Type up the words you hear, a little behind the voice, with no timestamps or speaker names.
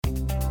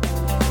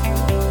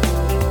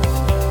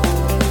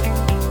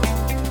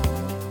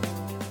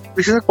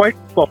this is a quite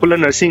popular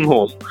nursing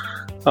home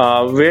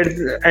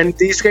and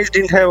these guys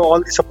didn't have all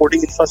the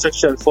supporting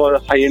infrastructure for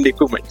high-end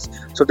equipment.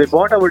 So they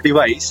bought our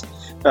device,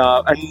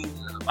 and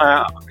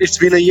it's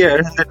been a year.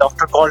 And the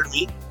doctor called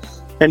me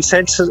and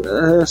said,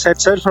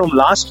 "Sir, from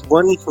last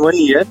one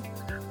year,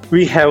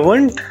 we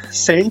haven't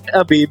sent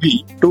a baby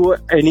to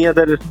any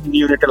other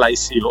neonatal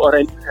ICU or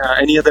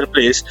any other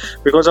place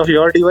because of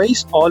your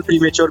device. All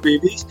premature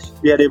babies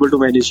we are able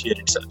to manage here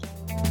itself."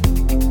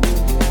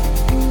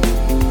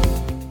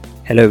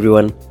 Hello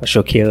everyone,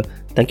 Ashok here.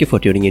 Thank you for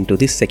tuning into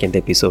this second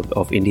episode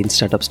of Indian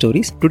Startup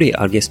Stories. Today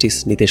our guest is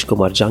Nitesh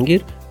Kumar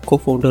Jangir,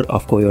 co-founder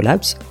of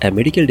Coeolabs, a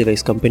medical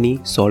device company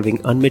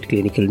solving unmet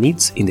clinical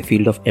needs in the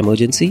field of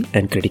emergency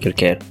and critical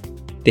care.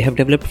 They have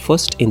developed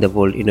first in the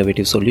world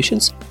innovative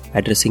solutions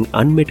addressing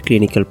unmet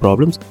clinical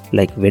problems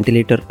like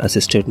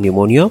ventilator-assisted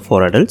pneumonia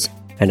for adults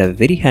and a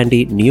very handy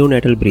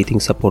neonatal breathing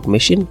support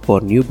machine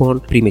for newborn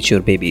premature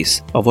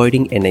babies,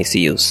 avoiding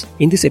NICUs.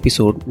 In this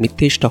episode,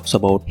 Nitesh talks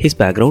about his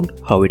background,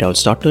 how it all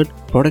started,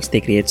 products they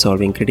create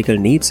solving critical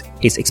needs,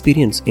 his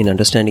experience in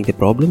understanding the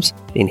problems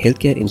in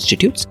healthcare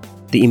institutes,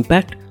 the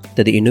impact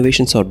that the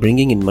innovations are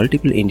bringing in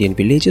multiple Indian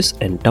villages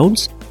and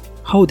towns,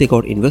 how they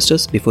got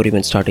investors before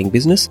even starting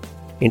business,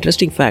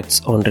 interesting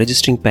facts on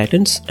registering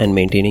patents and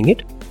maintaining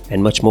it,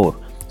 and much more.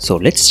 So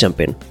let's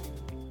jump in.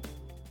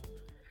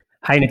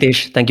 Hi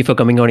Nitesh, thank you for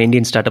coming on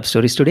Indian Startup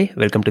Stories today.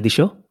 Welcome to the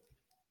show.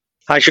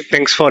 Hi, Ashok,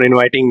 thanks for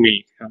inviting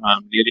me.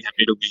 I'm really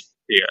happy to be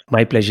here.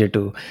 My pleasure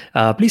too.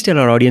 Please tell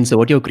our audience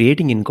what you're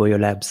creating in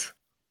Coeolabs.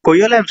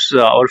 Coeolabs,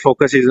 our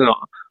focus is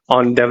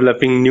on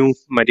developing new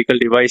medical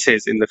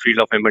devices in the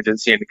field of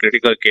emergency and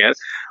critical care,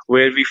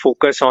 where we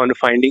focus on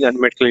finding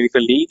unmet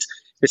clinical needs,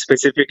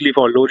 specifically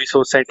for low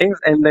resource settings,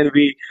 and then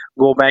we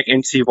go back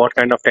and see what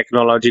kind of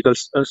technological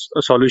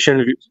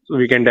solution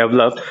we can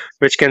develop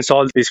which can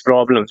solve these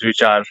problems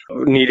which are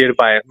needed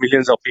by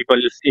millions of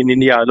people in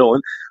India alone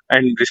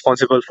and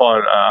responsible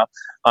for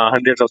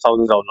hundreds of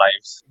thousands of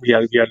lives we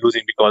are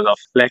losing because of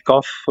lack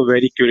of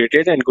very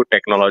curated and good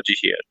technology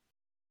here.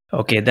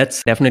 Okay,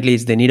 that's definitely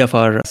is the need of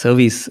our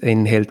service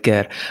in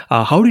healthcare.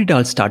 How did it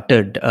all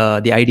started?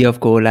 The idea of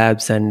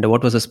Coeolabs, and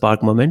what was the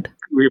spark moment?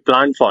 We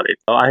planned for it.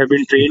 I have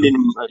been trained in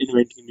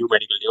inventing new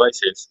medical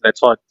devices.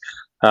 That's what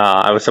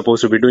I was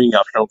supposed to be doing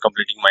after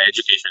completing my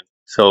education.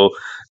 So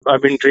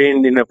I've been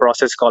trained in a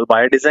process called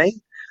biodesign,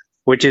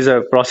 which is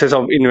a process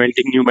of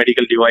inventing new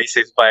medical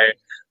devices by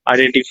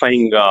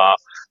identifying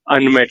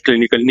unmet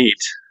clinical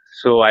needs.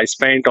 So I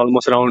spent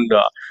almost around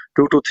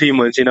 2 to 3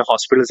 months in a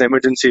hospital's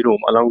emergency room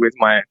along with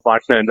my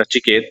partner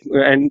Nachiket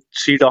and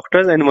 3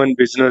 doctors and 1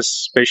 business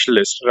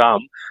specialist,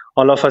 Ram.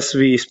 All of us,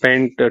 we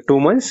spent 2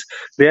 months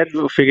there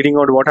figuring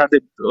out what are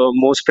the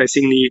most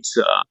pressing needs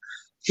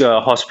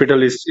the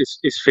hospital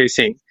is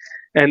facing.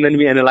 And then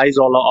we analyzed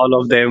all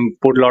of them,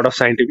 put a lot of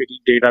scientific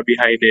data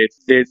behind it,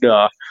 did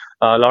a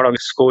lot of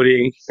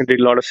scoring, did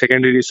a lot of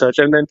secondary research,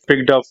 and then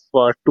picked up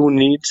 2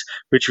 needs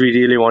which we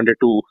really wanted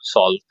to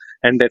solve.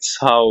 And that's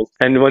how,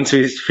 and once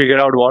we figure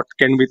out what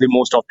can be the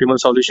most optimal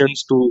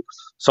solutions to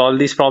solve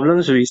these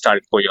problems, we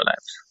started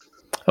Coeolabs.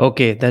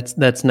 Okay,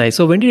 that's nice.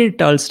 So when did it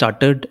all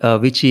started?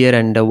 Which year,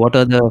 and what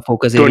are the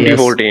focus areas?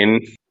 2014.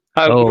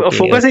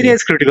 Focus area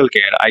is critical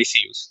care,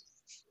 ICUs.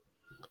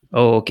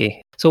 Oh,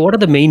 okay. So what are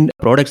the main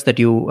products that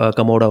you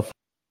come out of?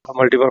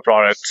 Multiple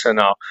products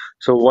now.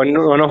 So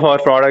one of our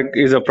product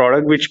is a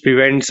product which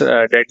prevents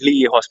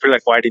deadly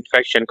hospital-acquired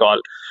infection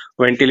called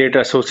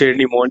ventilator-associated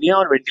pneumonia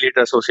or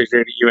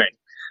ventilator-associated event.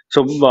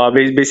 So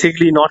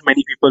basically, not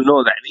many people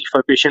know that if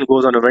a patient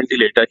goes on a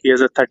ventilator, he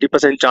has a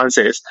 30%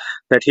 chances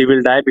that he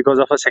will die because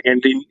of a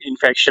secondary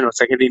infection or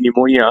secondary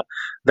pneumonia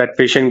that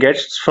patient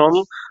gets from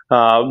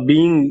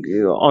being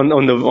on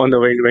the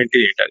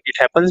ventilator. It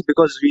happens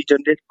because we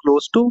generate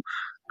close to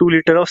 2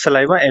 liters of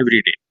saliva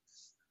every day.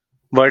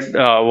 But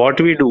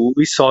what we do,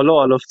 we swallow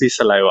all of the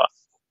saliva.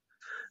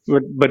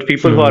 But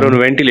people who are on a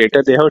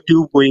ventilator, they have a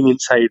tube going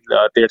inside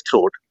their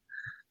throat.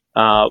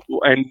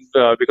 And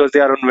because they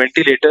are on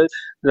ventilators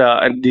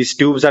and these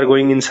tubes are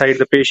going inside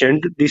the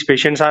patient, these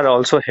patients are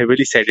also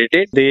heavily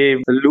sedated.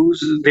 They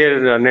lose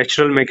their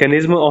natural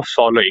mechanism of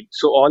swallowing.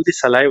 So all the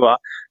saliva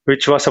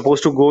which was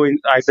supposed to go in,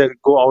 either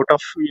go out of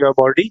your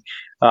body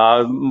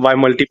by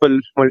multiple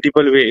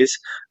ways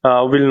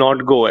will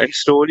not go, and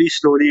slowly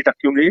it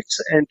accumulates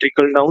and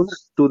trickle down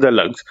to the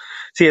lungs.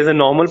 See, as a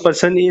normal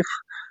person, if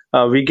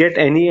we get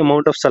any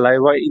amount of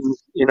saliva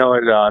in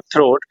our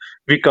throat,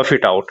 we cough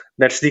it out.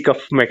 That's the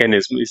cough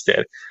mechanism is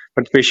there.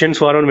 But patients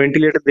who are on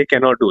ventilator, they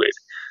cannot do it.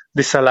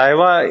 The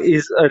saliva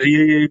is a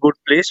really good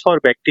place for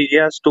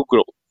bacteria to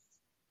grow.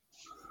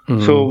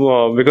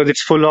 So because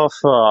it's full of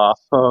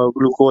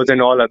glucose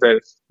and all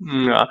other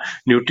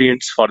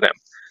nutrients for them.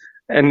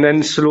 And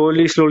then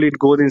slowly it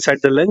goes inside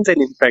the lungs and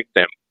infect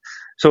them.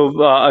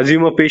 So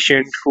assume a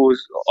patient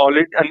who's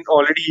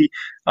already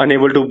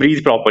unable to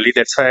breathe properly.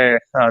 That's why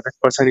that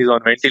person is on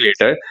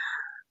ventilator.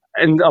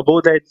 And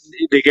above that,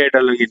 they get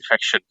a lung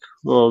infection,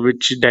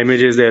 which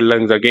damages their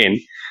lungs again.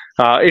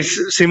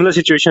 It's similar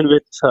situation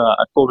with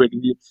COVID.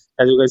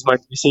 As you guys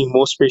might be seeing,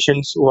 most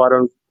patients who are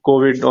on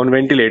COVID on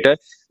ventilator,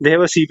 they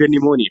have a severe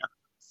pneumonia.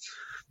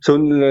 So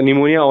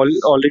pneumonia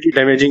already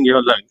damaging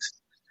your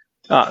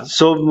lungs.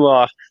 So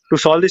to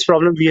solve this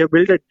problem, we have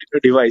built a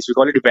device. We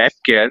call it Web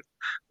Care,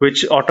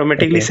 which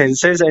automatically Okay.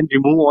 senses and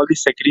remove all the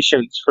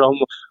secretions from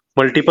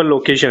multiple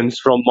locations,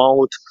 from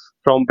mouth,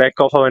 from back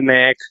of our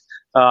neck,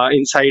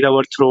 inside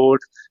our throat,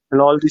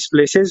 and all these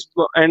places,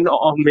 and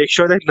make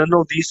sure that none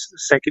of these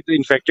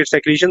infected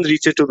secretions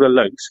reaches to the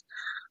lungs.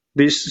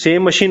 This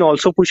same machine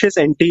also pushes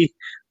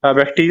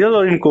antibacterial,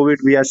 or in COVID,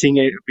 we are seeing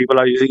people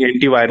are using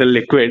antiviral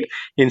liquid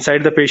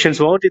inside the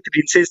patient's mouth. It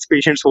rinses the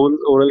patient's whole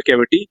oral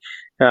cavity,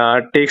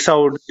 takes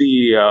out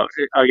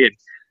again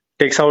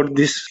takes out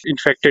this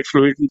infected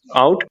fluid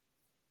out,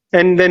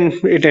 and then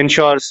it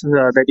ensures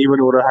that even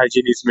oral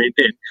hygiene is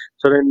maintained.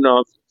 So then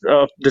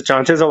the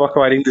chances of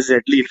acquiring this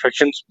deadly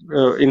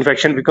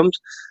infection becomes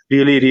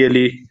really,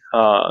 really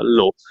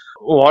low.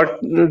 What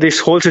this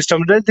whole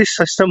system does, this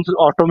system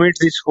automates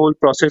this whole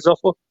process of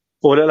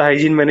oral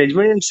hygiene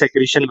management and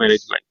secretion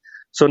management.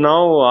 So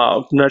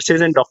now nurses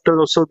and doctors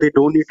also, they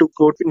don't need to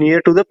go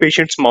near to the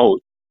patient's mouth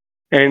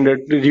and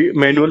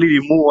manually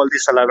remove all the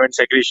saliva and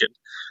secretion,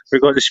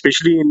 because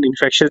especially in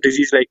infectious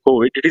disease like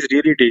COVID, it is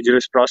really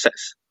dangerous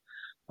process.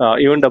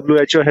 Even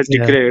WHO has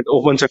Yeah. declared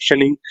open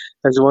suctioning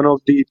as one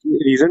of the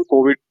reason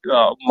COVID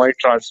might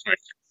transmit.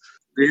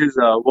 This is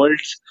the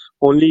world's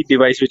only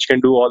device which can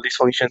do all these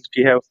functions.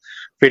 We have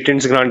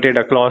patents granted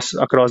across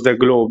the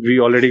globe. We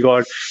already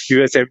got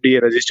US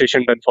FDA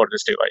registration done for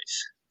this device.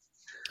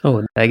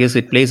 Oh, I guess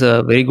it plays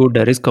a very good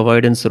risk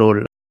avoidance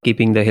role,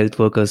 keeping the health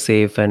workers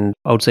safe and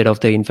outside of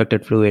the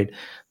infected fluid.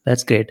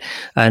 That's great.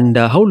 And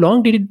how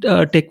long did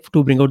it take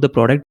to bring out the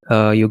product?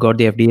 You got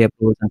the FDA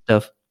approvals and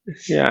stuff.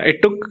 Yeah,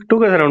 it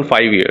took us around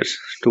 5 years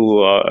to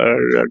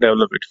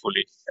develop it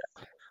fully.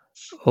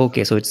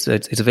 Okay, so it's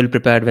well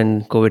prepared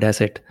when COVID has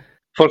hit.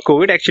 For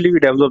COVID, actually, we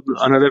developed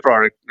another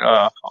product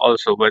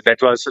also, but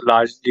that was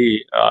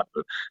largely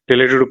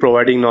related to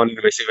providing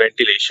non-invasive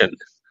ventilation.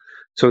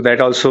 So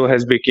that also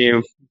has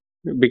became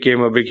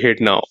a big hit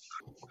now.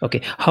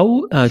 Okay,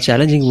 how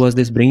challenging was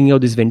this bringing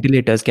out these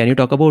ventilators? Can you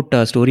talk about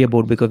story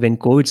about, because when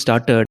COVID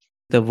started,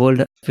 the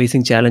world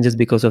facing challenges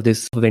because of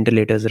these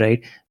ventilators,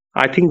 right?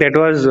 I think that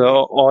was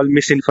all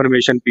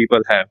misinformation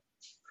people have.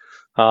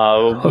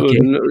 Uh, Okay.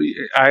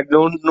 I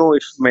don't know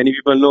if many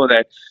people know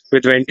that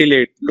with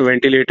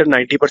ventilator,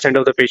 90%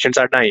 of the patients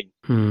are dying.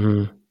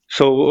 Hmm.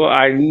 So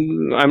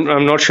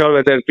I'm not sure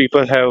whether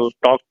people have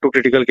talked to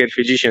critical care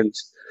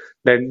physicians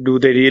that do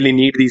they really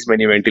need these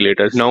many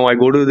ventilators. Now I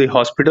go to the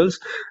hospitals,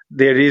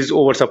 there is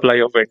oversupply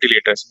of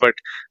ventilators, but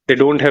they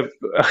don't have.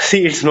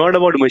 See, it's not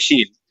about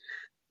machine.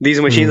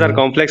 These machines are Hmm.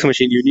 complex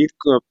machine. You need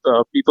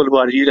people who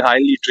are really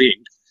highly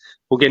trained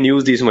who can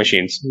use these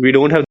machines. We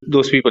don't have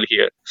those people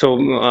here, so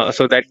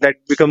that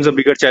becomes a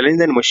bigger challenge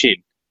than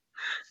machine.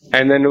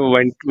 And then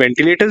when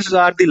ventilators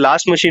are the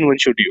last machine one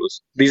should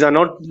use. These are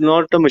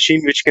not a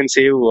machine which can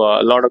save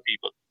a lot of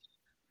people.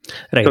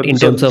 Right. So In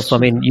so terms of, I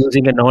mean,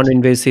 using a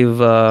non-invasive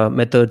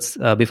methods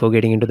before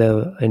getting into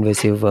the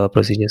invasive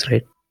procedures,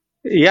 right?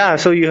 yeah,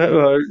 so you have,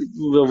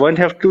 one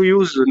have to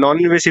use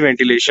non-invasive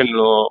ventilation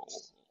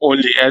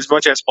only as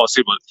much as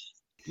possible.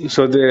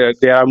 So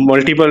there are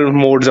multiple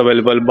modes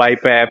available: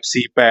 BiPAP,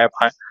 CPAP,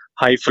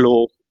 high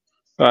flow.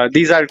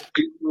 These are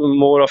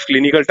more of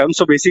clinical terms.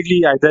 So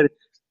basically, either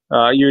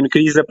you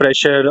increase the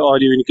pressure or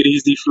you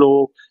increase the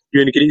flow,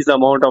 you increase the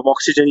amount of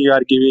oxygen you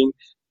are giving.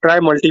 Try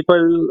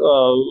multiple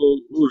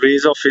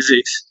ways of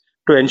physics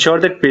to ensure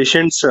that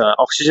patients'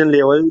 oxygen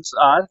levels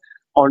are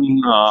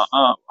on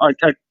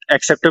at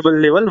acceptable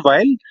level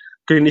while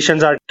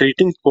clinicians are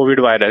treating COVID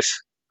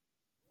virus.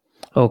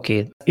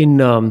 Okay. In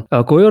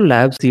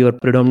Coeolabs, you are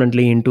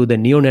predominantly into the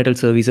neonatal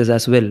services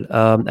as well,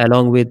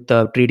 along with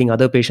treating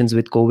other patients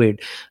with COVID,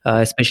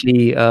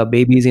 especially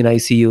babies in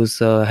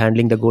ICUs,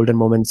 handling the golden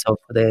moments of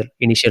their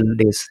initial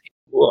days.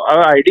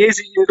 Our idea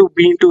is to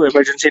be into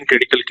emergency and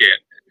critical care,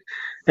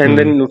 and Hmm.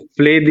 then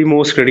play the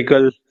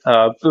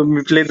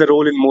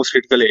role in most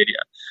critical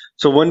area.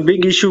 So one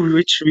big issue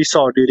which we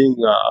saw during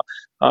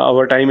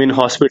our time in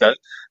hospital,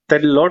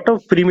 that a lot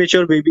of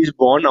premature babies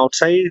born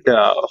outside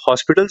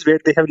hospitals where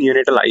they have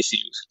neonatal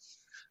ICUs.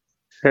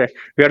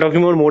 We are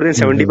talking about more than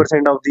Hmm.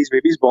 70% of these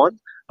babies born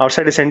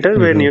outside a center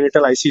where Hmm.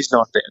 neonatal ICU is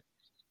not there.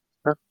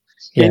 Uh,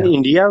 In Yeah,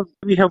 India,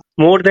 we have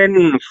more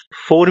than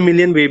 4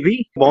 million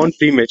baby born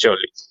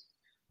prematurely.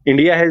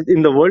 India has,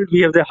 in the world,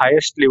 we have the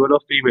highest level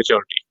of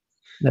prematurity.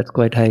 that's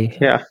quite high.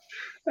 Yeah.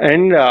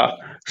 Yeah.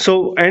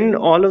 And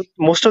all of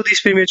most of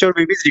these premature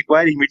babies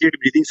require immediate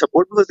breathing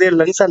support because their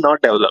lungs are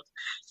not developed.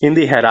 In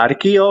the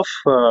hierarchy of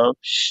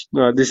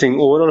this thing,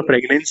 overall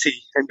pregnancy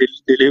and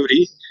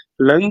delivery,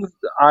 lungs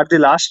are the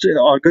last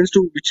organs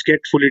to which get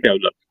fully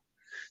developed.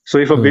 So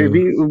if a Hmm.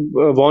 baby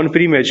born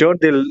premature,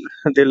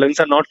 their lungs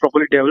are not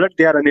properly developed.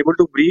 They are unable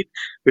to breathe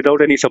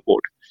without any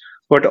support.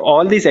 But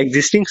all these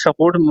existing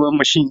support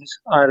machines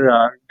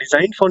are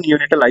designed for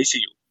neonatal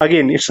ICU.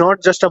 Again, it's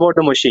not just about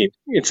the machine.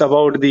 It's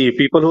about the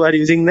people who are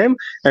using them,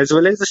 as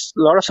well as a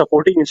lot of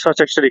supporting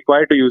infrastructure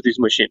required to use this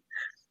machine.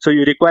 So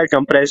you require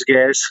compressed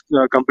gas,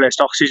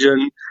 compressed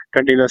oxygen,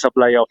 continuous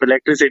supply of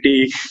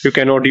electricity. You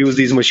cannot use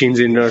these machines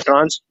in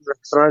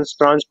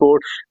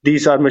transport.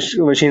 These are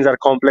machines are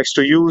complex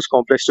to use,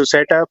 complex to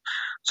set up.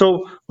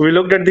 So we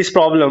looked at this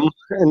problem,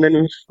 and then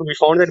we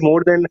found that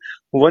more than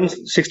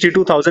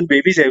 162,000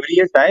 babies every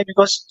year die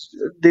because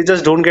they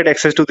just don't get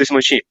access to this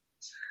machine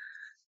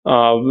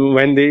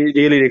when they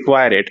really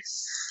require it.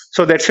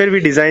 So that's where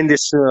we designed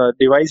this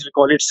device. We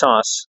call it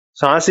SAS.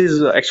 SAS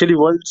is actually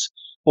world's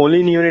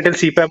only neonatal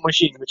CPAP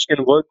machine which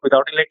can work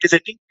without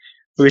electricity,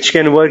 which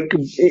can work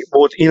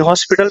both in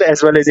hospital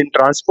as well as in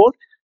transport.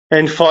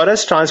 And for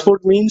us,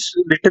 transport means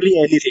literally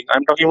anything.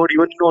 I'm talking about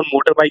even on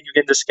motorbike, you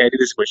can just carry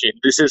this machine.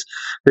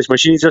 This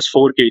machine is just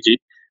 4 kg.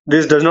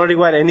 This does not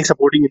require any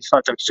supporting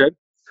infrastructure.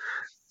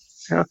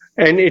 Yeah.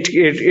 And it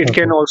Okay.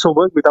 can also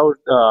work without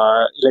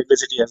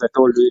electricity. As I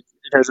told you,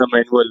 it has a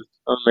manual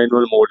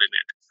mode in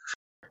it.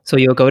 So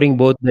you're covering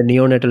both the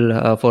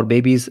neonatal for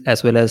babies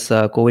as well as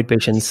COVID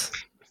patients.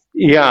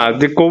 Yeah,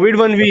 the COVID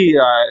one we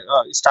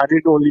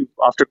started only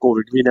after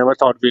COVID. We never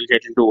thought we'll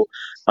get into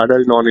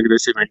adult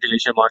non-invasive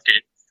ventilation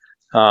market.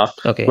 Uh,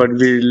 Okay. but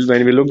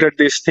when we looked at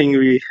this thing,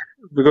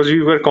 because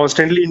we were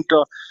constantly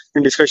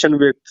in discussion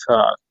with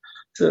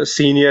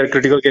senior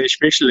critical care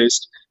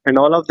specialists, and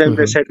all of them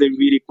they Hmm. said that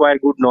we require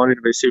good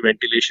non-invasive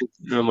ventilation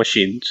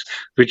machines,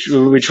 which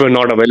were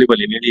not available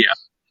in India.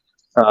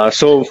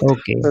 So,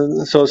 Okay.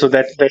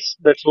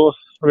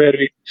 where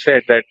we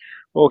said that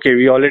okay,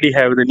 we already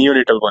have the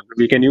neonatal one.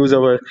 We can use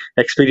our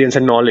experience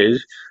and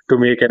knowledge to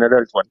make an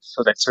adult one.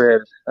 So that's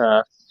where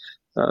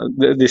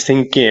this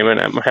thing came, and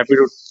I'm happy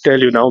to tell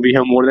you now we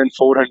have more than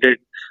 400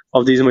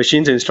 of these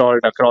machines installed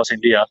across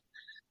India.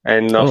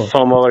 And Oh,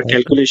 from that's our nice.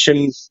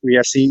 calculation, we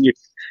are seeing it.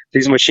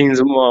 These machines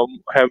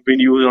have been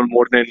used on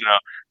more than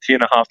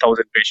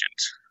 3,500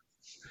 patients.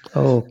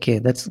 Okay,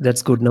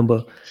 that's good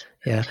number.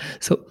 Yeah.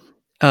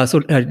 So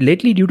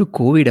lately, due to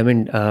COVID, I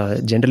mean,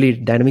 generally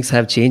dynamics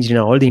have changed in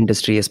all the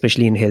industry,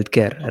 especially in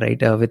healthcare, right?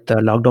 With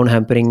lockdown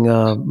hampering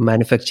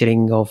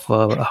manufacturing of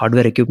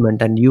hardware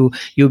equipment, and you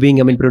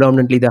being, I mean,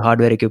 predominantly the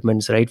hardware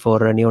equipments, right, for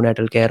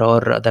neonatal care or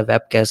the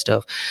webcast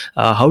stuff.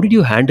 How did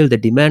you handle the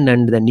demand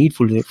and the need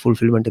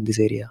fulfillment in this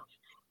area?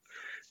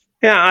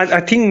 Yeah,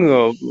 I think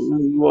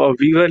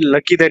we were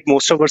lucky that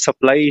most of our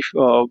supply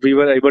we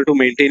were able to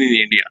maintain in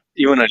India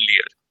even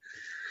earlier.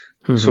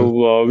 So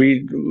Hmm.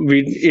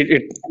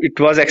 it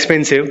was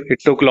expensive.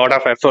 It took a lot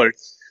of effort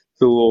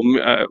to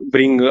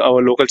bring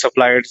our local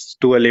suppliers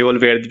to a level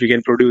where we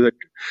can produce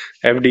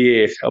a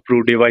FDA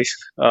approved device.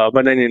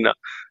 But then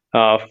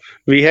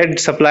we had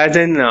suppliers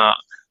in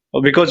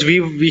because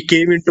we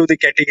came into the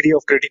category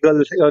of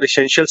critical or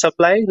essential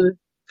supply,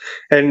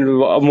 and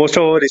most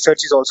of our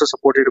research is also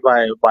supported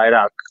by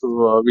BIRAC,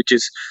 which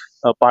is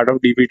a part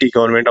of DBT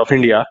government of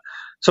India.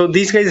 So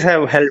these guys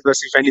have helped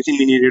us. If anything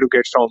we needed to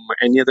get from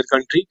any other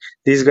country,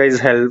 these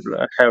guys have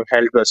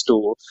helped us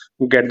to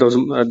get those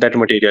that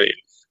material in.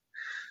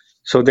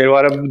 So there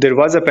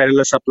was a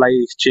parallel supply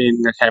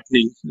chain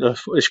happening,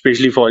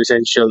 especially for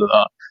essential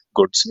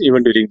goods,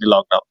 even during the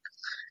lockdown.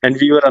 And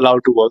we were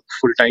allowed to work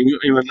full time.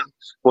 Even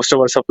most of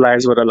our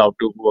suppliers were allowed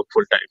to work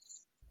full time.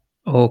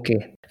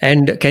 Okay.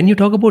 And can you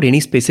talk about any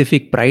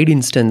specific pride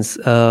instance,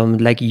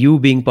 like you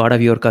being part of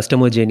your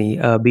customer journey,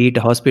 be it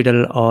a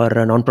hospital or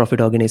a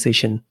non-profit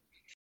organization?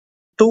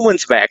 2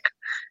 months back,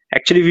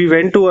 actually, we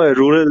went to a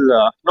rural,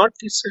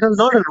 it was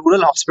not a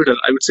rural hospital,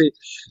 I would say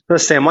a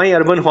semi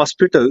urban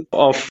hospital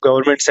of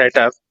government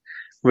setup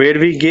where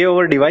we gave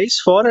our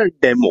device for a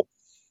demo.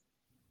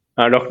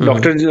 Hmm.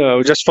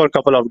 Doctor, just for a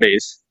couple of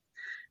days.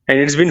 And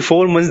it's been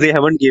 4 months they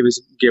haven't gave us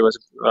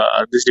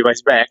this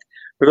device back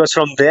because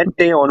from that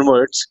day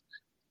onwards,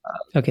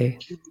 Okay.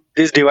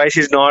 this device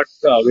is not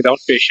without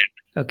patient.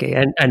 Okay.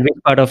 And which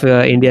part of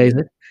India is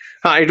it?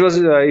 It was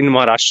in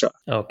Maharashtra.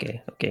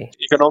 Okay. Okay.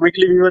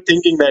 Economically we were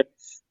thinking that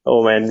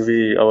oh man,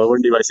 we our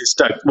own device is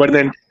stuck, but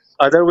then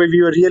other way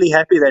we were really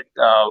happy that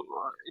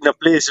in a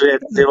place where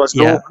there was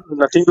no Yeah.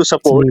 nothing to It's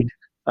support, need.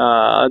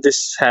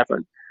 this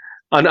happened.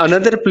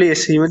 Another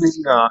place, even in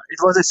it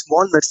was a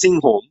small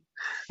nursing home.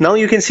 Now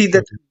you can see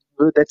that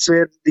Mhm. that's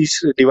where these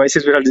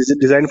devices were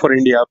designed for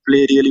India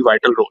play a really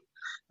vital role.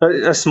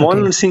 A small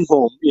Okay. nursing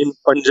home in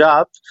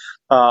Punjab,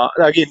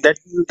 again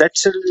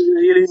that's a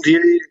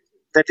really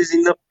that is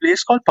in a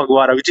place called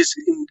Pagwara, which is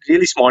in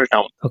really small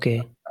town.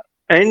 Okay.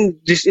 And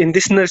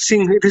this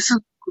nursing this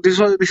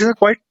is a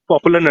quite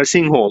popular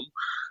nursing home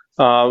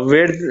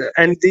where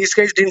and these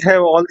guys didn't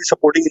have all the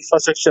supporting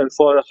infrastructure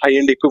for high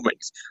end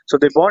equipments, so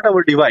they bought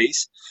our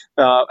device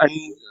and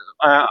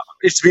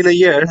it's been a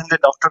year, and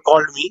the doctor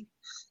called me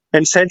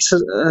and said,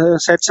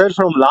 sir,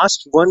 from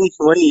last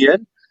one year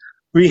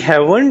we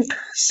haven't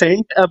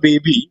sent a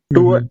baby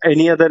to Hmm.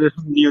 any other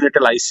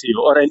neonatal ICU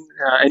or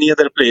any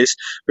other place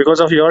because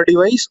of your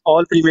device.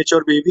 All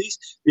premature babies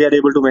we are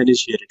able to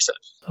manage here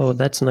itself. Oh,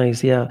 that's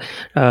nice. Yeah.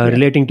 Yeah.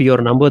 Relating to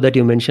your number that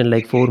you mentioned,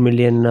 like 4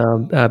 million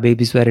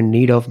babies were in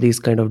need of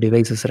these kind of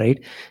devices, right?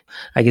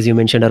 I guess you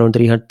mentioned around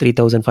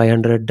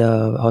 3,500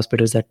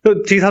 hospitals that. So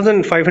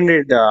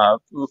 3,500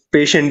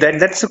 patient.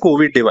 That's a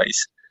COVID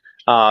device.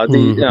 The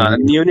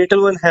Mm-hmm.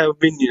 neonatal one have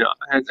been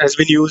has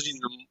been used in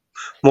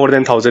more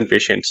than 1,000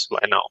 patients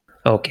by now.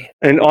 Okay.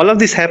 And all of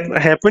this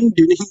happened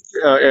during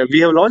we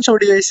have launched our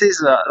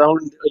devices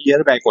around a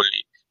year back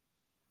only.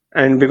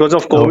 And because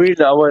of Okay.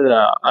 COVID, our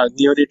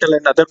neonatal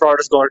and other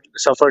products got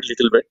suffered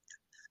little bit.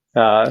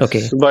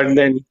 Okay. But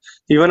then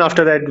even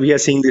after that, we are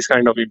seeing this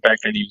kind of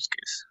impact and use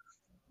case.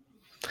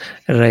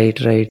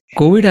 Right, right.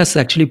 COVID has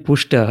actually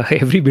pushed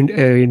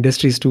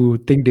industries to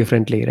think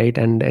differently, right?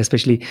 And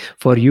especially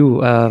for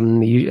you,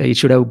 it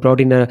should have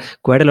brought in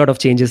quite a lot of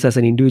changes as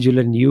an individual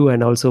and you,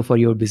 and also for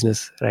your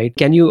business, right?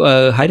 Can you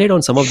highlight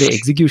on some of the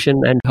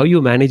execution and how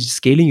you manage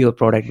scaling your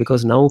product?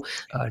 Because now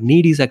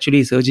need is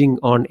actually surging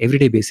on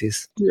everyday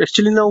basis.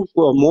 Actually, now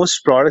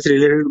most products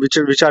related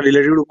which are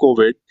related to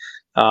COVID,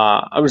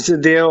 I would say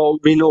they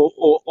have been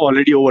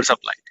already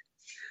oversupplied.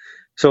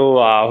 So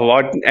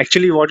what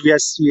we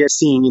are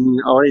seeing in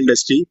our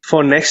industry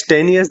for next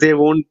 10 years, there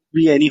won't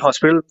be any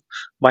hospital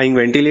buying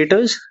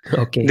ventilators.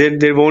 Okay.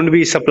 There won't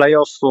be supply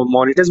of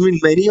monitors. I mean,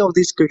 many of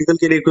these critical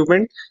care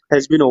equipment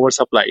has been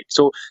oversupplied.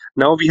 So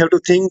now we have to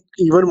think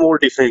even more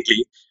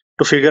differently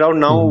to figure out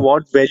now Mhm.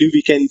 what value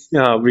we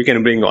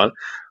can bring on.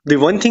 The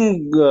one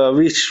thing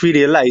which we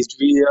realized,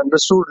 we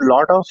understood a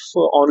lot of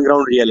on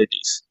ground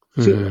realities.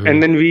 And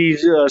Mhm. then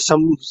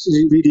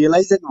we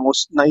realized that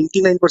most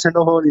 99%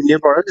 of our Indian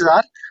products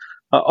are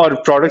or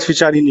products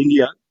which are in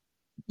India,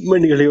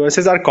 medical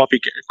devices are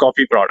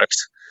copy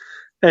products,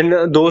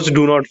 and those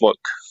do not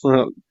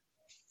work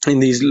in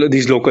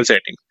these local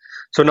settings.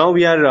 So now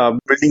we are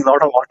building a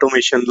lot of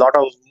automation, lot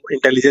of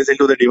intelligence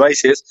into the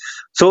devices,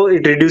 so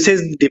it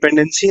reduces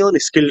dependency on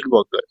skilled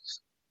workers.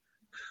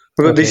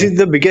 Because this Okay. is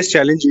the biggest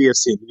challenge we have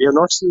seen. We have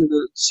not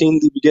seen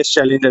the biggest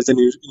challenge as an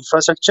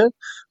infrastructure,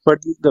 but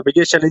the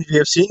biggest challenge we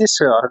have seen is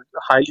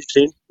highly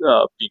trained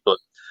people.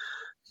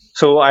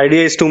 So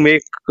idea is to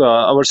make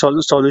our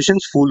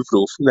solutions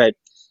foolproof. That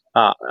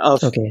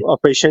Okay. a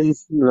patient,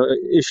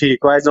 if he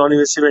requires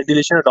non-invasive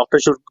ventilation, a doctor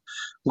should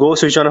go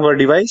switch on our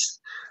device,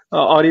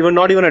 or even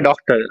not even a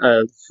doctor.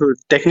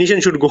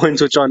 Technician should go and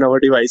switch on our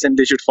device, and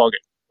they should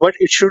forget. But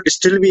it should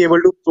still be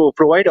able to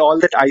provide all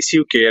that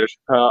ICU care,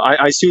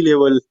 ICU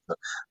level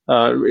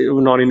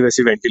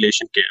non-invasive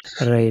ventilation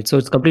care. Right. So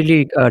it's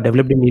completely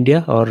developed in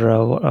India, or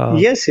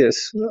Yes,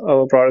 yes.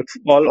 Our products,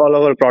 all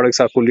our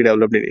products are fully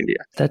developed in India.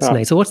 that's Uh,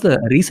 nice. So what's the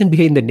reason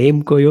behind the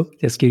name Koyo?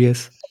 Just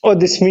curious. Oh,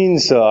 this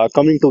means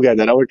coming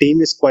together. Our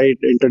team is quite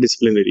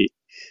interdisciplinary.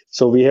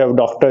 So we have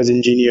doctors,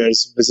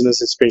 engineers, business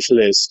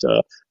specialists,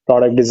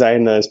 product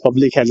designers,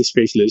 public health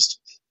specialists.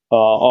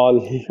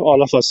 All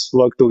of us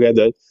work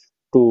together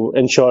to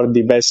ensure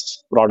the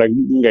best product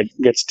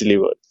gets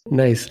delivered.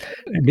 Nice.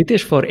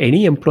 Nitesh, for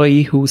any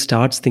employee who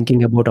starts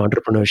thinking about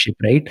entrepreneurship,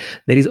 right,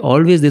 there is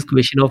always this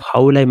question of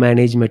how will I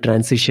manage my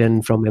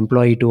transition from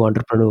employee to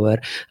entrepreneur?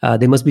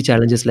 There must be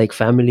challenges like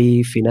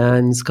family,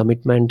 finance,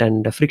 commitment,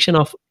 and the friction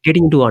of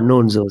getting into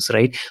unknown zones,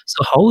 right?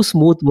 So, how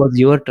smooth was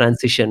your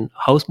transition?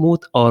 How smooth,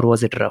 or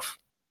was it rough?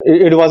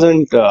 It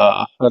wasn't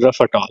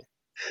rough at all.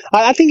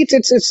 I think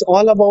it's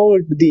all about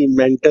the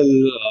mental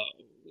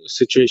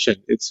situation.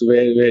 It's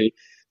where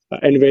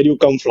you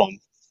come from.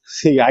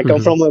 See, I come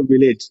Mhm. from a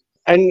village,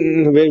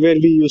 and where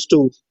we used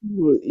to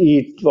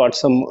eat what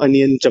some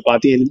onion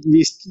chapati and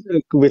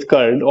with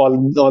curd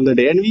all the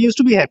day, and we used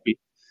to be happy.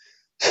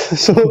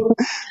 so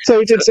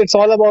it's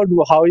all about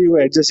how you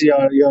adjust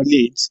your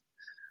needs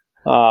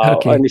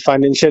Okay. and the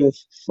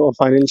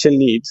financial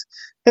needs,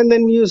 and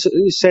then you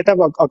set up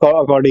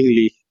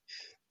accordingly.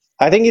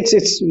 I think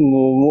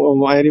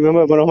I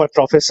remember one of my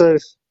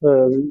professors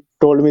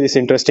told me this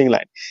interesting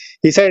line.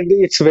 He said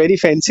it's very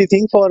fancy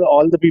thing for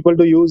all the people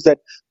to use, that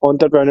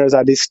entrepreneurs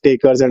are these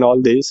takers and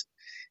all this.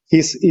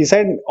 He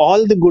said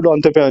all the good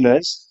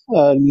entrepreneurs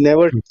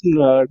never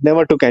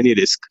took any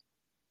risk.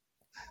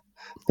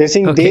 They're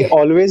saying they Okay.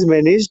 always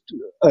managed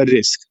a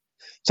risk.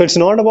 So it's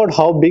not about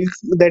how big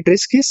that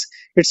risk is.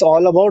 It's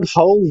all about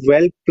how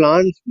well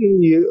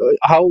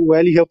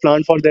you have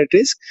planned for that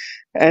risk,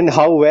 and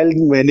how well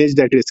managed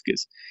that risk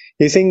is.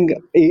 He's saying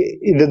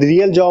the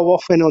real job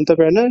of an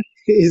entrepreneur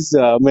is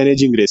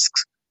managing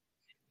risks.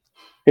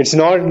 It's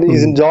not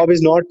his Mhm. job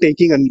is not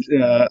taking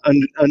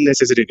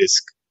unnecessary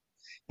risk.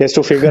 He has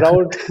to figure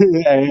out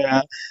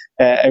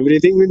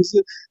everything. Means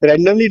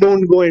randomly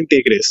don't go and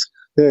take risk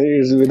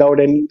without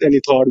any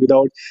thought,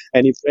 without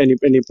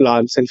any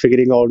plans, and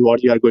figuring out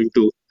what you are going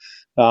to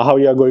how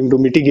you are going to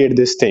mitigate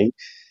this thing.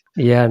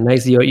 Yeah,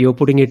 nice. You're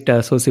putting it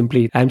so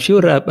simply. I'm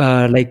sure,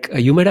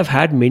 you might have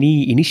had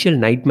many initial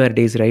nightmare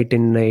days, right,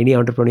 in any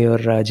entrepreneur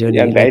Yeah, journey.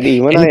 Like, that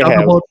even can you I talk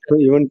have. about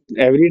Even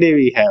every day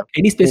we have.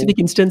 any specific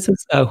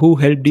instances who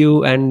helped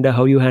you and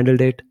how you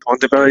handled it?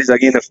 Entrepreneur is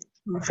again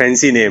a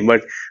fancy name,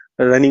 but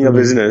running a Mhm.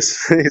 business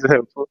is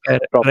a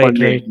proper Right, right.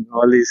 name.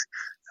 All these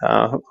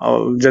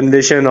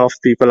generation of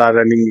people are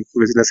running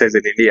businesses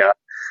in India.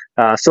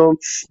 So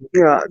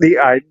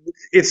the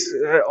it's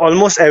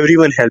almost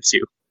everyone helps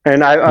you.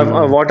 And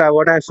Mhm.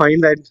 what I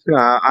find that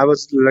I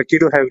was lucky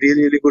to have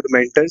really good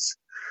mentors,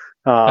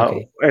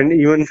 Okay. and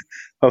even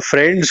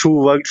friends who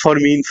worked for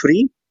me in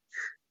free.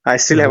 I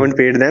still Mhm. haven't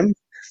paid them.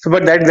 So,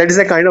 but that is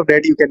a kind of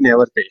debt you can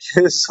never pay.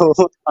 So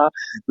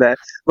that,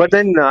 but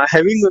then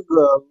having a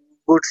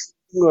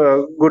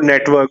good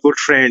network, good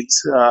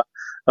friends,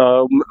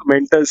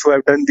 mentors who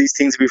have done these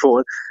things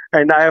before,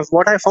 and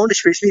what I found,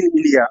 especially in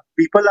India,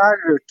 people are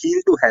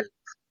keen to help.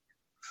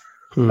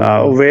 Hmm.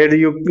 Where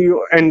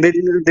you and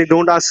they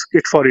don't ask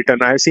it for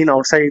return. I've seen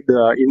outside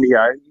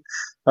India,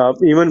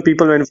 even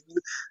people when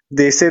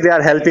they say they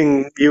are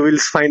helping, you will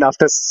find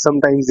after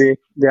sometimes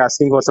they're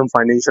asking for some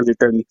financial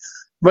return.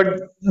 But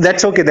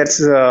that's okay.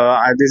 There's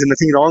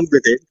nothing wrong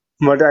with it.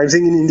 But I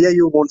think in India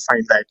you won't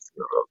find that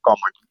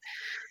common.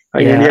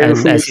 In Yeah, India, and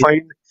you'll as you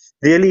find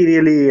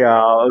really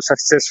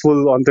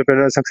successful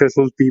entrepreneurs,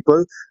 successful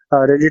people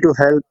ready to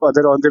help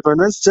other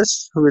entrepreneurs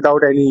just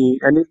without any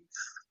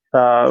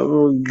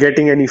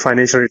getting any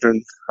financial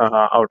return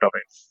out of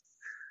it.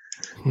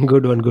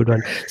 good one, good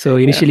one. So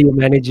Yeah. initially you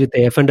managed with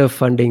the F&F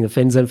funding,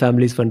 friends and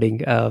families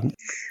funding.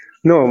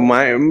 No,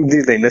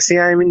 the industry,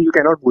 I mean, you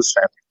cannot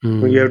bootstrap.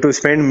 You have Hmm. to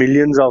spend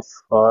millions of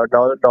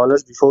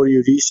dollars before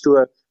you reach to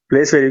a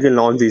place where you can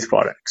launch these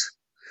products.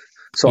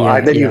 So Yeah,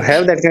 either you yeah.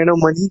 have that kind of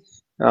money,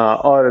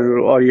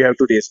 or you have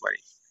to raise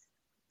money.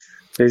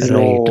 There is Right,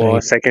 no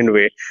right. second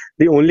way.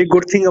 The only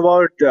good thing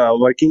about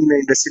working in an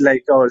industry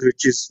like ours,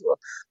 which is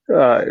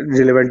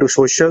relevant to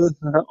social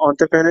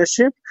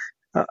entrepreneurship,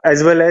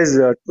 as well as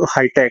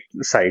high tech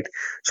side.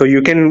 So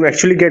you can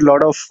actually get a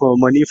lot of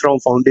money from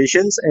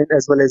foundations and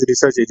as well as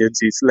research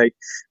agencies. Like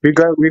we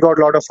got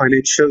a lot of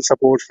financial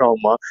support from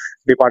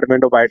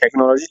Department of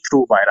Biotechnology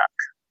through BIRAC.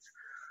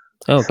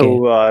 Okay.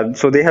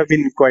 So they have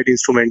been quite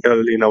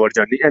instrumental in our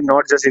journey, and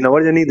not just in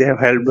our journey. They have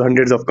helped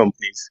hundreds of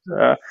companies.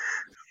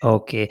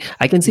 Okay.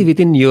 I can see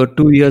within your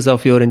 2 years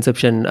of your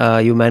inception,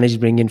 you managed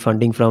bring in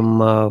funding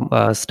from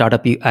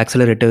startup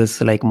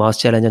accelerators like Mass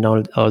Challenge and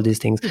all these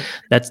things.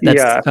 That's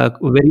Yeah, a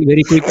very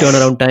very quick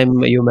turnaround time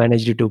you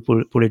managed to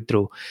pull it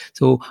through.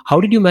 So how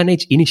did you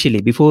manage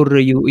initially before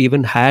you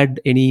even had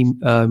any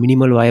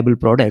minimal viable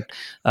product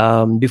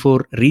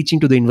before reaching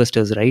to the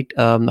investors, right?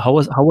 How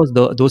was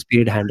those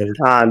period handled?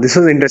 this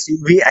was interesting.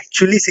 We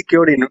actually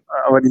secured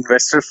our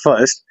investor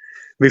first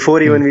before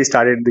Hmm. even we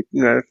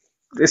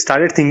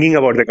started thinking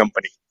about the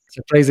company.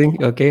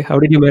 Surprising. Okay. How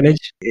did you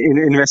manage?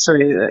 Investor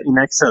in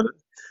Excel.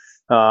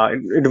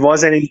 It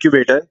was an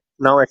incubator.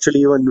 Now, actually,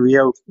 even we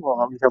have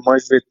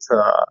merged with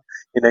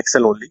in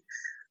Excel only.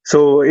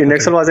 So, in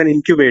Excel Okay. was an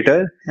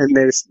incubator, and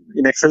there's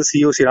in Excel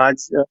CEO Siraj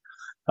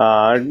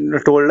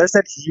told us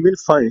that he will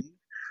fund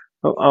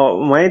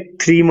my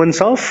 3 months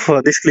of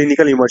this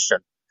clinical immersion,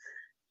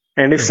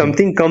 and if Hmm.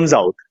 something comes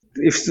out,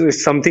 if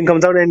something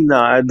comes out, and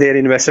their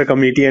investor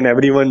committee and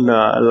everyone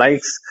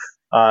likes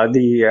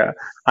the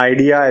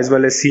idea as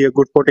well as see a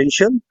good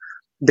potential,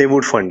 they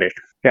would fund it.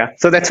 Yeah,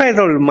 so that's why I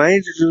told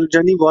my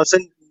journey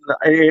wasn't.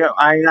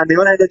 I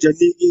never had a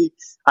journey.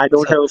 I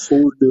don't So have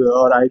food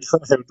or I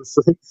don't have to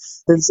food.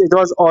 It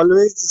was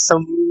always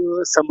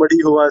somebody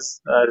who was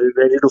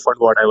ready to fund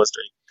what I was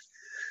doing.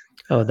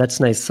 oh, that's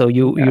nice. So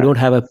you Yeah, don't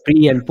have a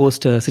pre and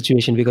post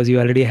situation because you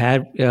already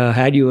had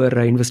your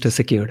investor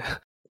secured.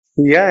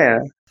 yeah, yeah.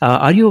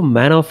 Are you a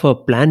man of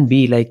plan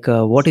B? Like,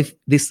 what if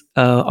this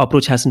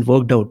approach hasn't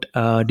worked out?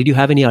 Did you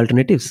have any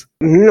alternatives?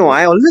 No,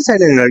 I always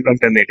had an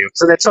alternative.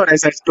 So that's what,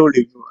 as I told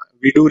you,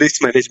 we do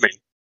risk management.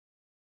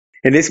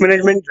 In risk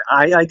management,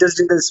 I just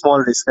did a small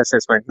risk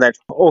assessment that,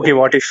 okay,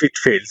 what if it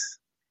fails?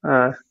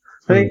 Uh,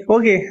 Hmm.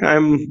 okay,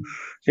 I'm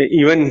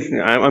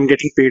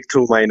getting paid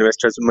through my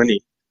investors' money.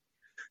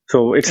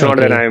 So it's not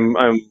that Okay. I'm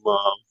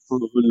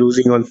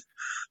losing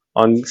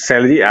on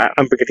salary.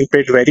 I'm getting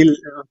paid very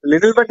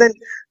little, but then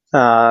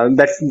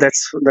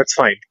that's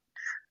fine.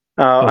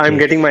 I'm Okay.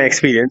 getting my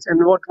experience, and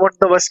what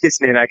the worst case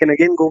scenario? I can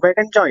again go back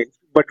and join,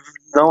 but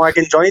now I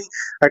can join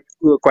at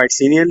quite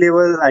senior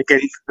level. I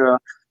can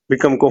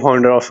become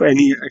co-founder of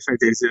any, if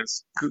there's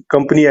a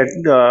company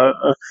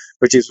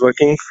which is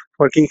working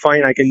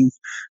fine. I can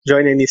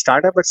join any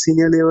startup at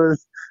senior level.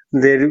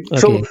 There,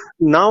 so Okay.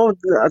 now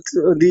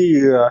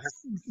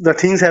the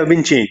things have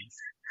been changed.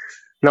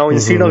 Now,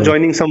 instead of Mm-hmm.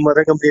 joining some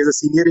other company as a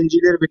senior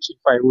engineer, which if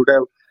I would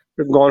have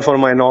gone for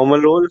my normal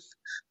role,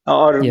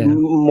 or Yeah.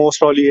 most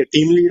probably a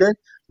team leader,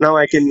 now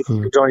I can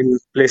Hmm. join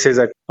places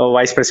at a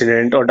vice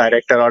president or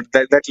director or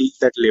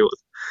that level.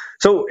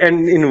 So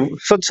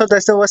so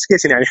that's the worst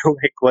case scenario.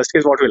 Like worst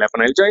case, what will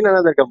happen? I'll join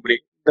another company.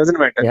 Doesn't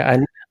matter. Yeah.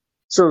 And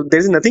So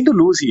there's nothing to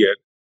lose here.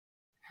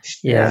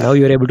 yeah, Yeah, now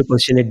you're able to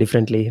position it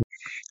differently.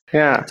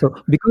 yeah. So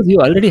because you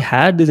already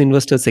had this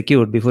investor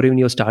secured before even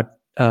you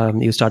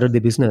started the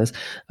business,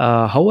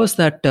 how was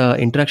that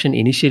interaction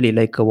initially?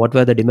 Like, what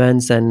were the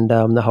demands, and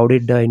how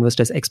did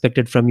investors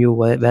expected from you?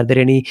 Were there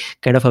any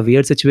kind of a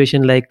weird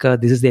situation like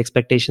this is the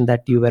expectation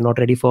that you were not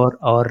ready for,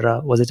 or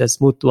was it a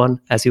smooth one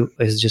as you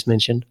just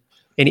mentioned?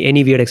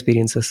 Any weird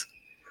experiences?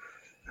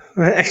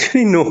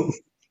 Actually, no.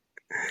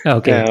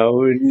 Okay.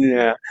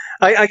 Yeah.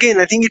 I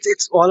think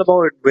it's all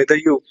about whether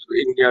you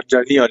in your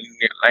journey or in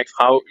your life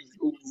how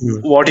Hmm.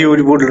 what you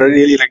would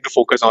really like to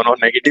focus on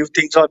negative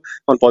things or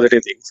on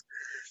positive things.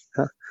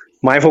 Huh?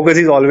 My focus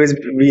is always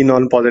been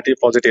on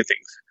positive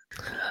things.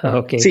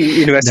 Okay,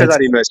 See, investors that's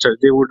are investors.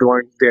 They would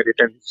want their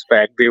returns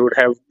back. They would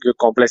have a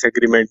complex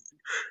agreement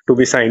to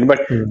be signed.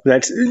 But mm,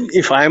 that's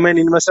if I'm an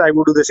investor, I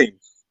would do the same.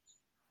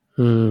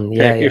 yeah,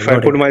 Correct. yeah, If I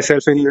got put it.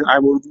 myself in, I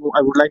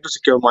would like to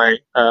secure my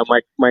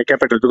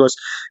capital because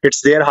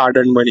it's their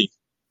hard-earned money.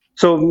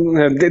 So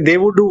they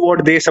would do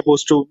what they're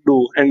supposed to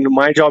do, and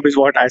my job is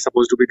what I'm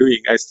supposed to be doing.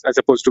 I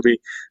supposed to be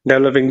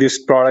developing these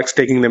products,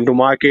 taking them to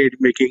market,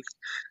 making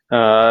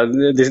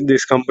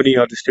this company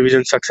or this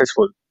division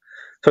successful.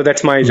 So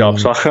that's my job. Mm.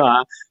 So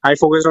I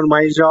focus on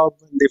my job,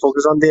 they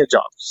focus on their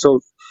job.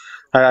 So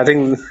I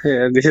think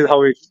this is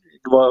how it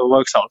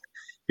works out.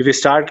 If you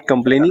start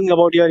complaining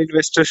about your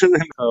investors,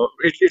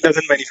 it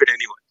doesn't benefit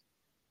anyone.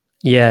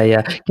 Yeah,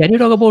 yeah. Can you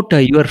talk about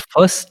your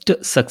first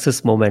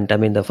success moment? I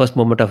mean, the first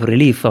moment of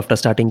relief after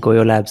starting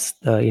Coeolabs,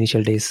 the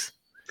initial days.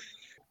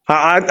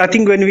 I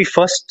think when we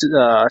first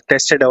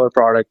tested our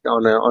product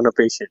on a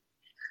patient,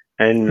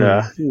 and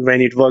Hmm.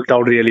 when it worked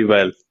out really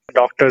well,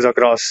 doctors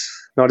across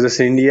not just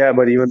India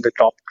but even the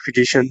top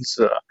physicians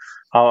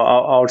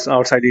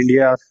outside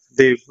India,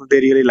 they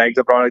really like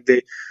the product.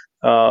 They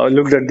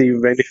looked at the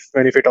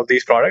benefit of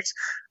these products.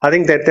 I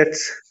think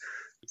that's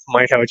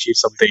might have achieved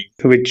something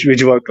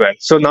which worked well.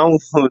 So now,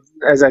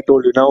 as I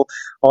told you, now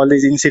all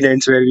these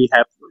incidents where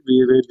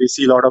where we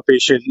see a lot of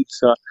patients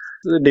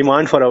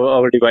demand for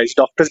our device,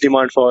 doctors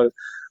demand for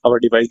our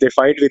device. They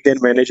fight with their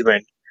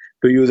management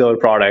to use our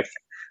product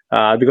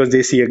because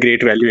they see a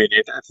great value in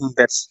it.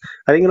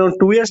 I think around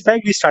 2 years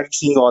back we started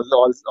seeing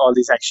all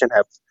these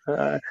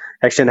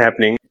action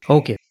happening.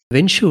 Okay.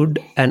 When should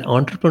an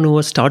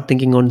entrepreneur start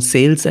thinking on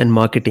sales and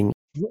marketing?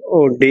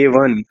 Oh, day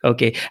one.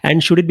 Okay,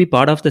 and should it be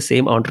part of the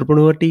same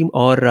entrepreneur team,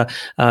 or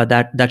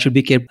that should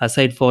be kept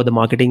aside for the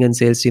marketing and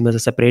sales team as a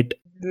separate?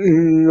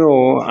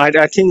 No, I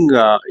think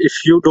if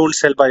you don't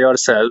sell by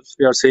yourself,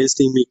 your sales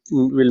team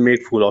will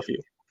make fool of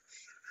you.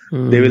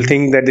 They will Mm,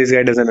 think that this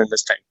guy doesn't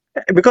understand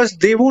because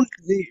they won't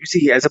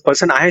see. As a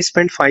person, I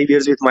spent 5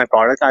 years with my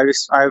product.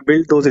 I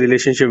built those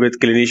relationship with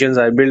clinicians.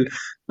 I built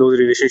those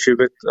relationship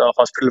with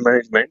hospital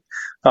management,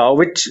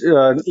 which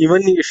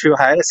even if you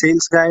hire a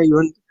sales guy,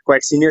 even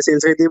quite senior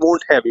sales guy, they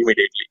won't have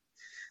immediately.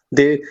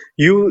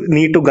 You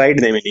need to guide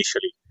them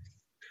initially.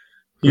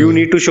 You mm.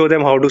 need to show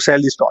them how to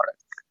sell this product.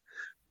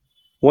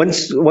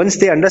 Once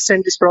they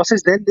understand this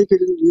process, then they can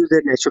use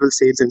their natural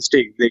sales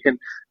instinct. They can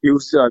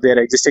use their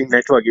existing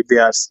network if they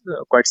are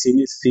quite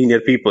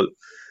senior people.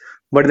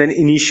 But then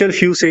initial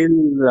few sales,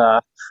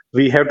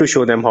 we have to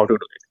show them how to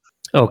do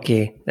it.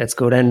 Okay, that's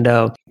good. And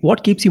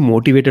what keeps you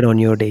motivated on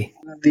your day?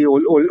 The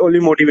only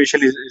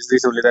motivation is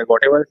this only, that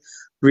whatever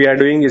we are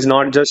doing is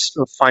not just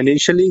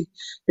financially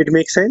it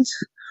makes sense,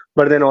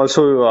 but then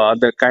also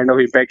the kind of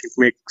impact it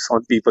makes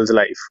on people's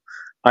life.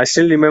 I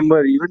still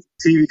remember even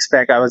 3 weeks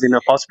back I was in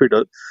a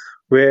hospital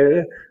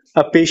where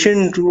a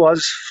patient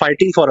was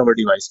fighting for our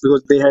device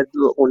because they had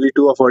only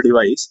two of our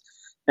device,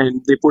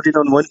 and they put it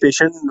on one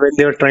patient. When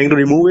they were trying to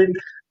remove it,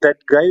 that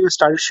guy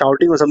started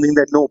shouting or something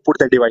that no, put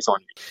that device on.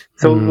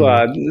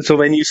 Mm, So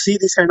when you see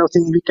this kind of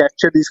thing, we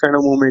capture these kind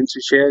of moments,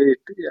 we share it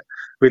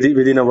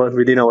within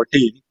our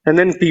team, and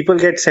then people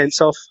get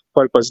sense of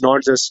purpose,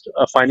 not just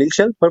a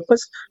financial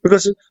purpose.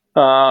 Because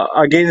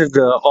against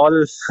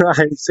all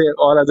I say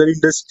all other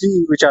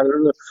industry which are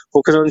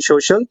focused on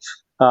social,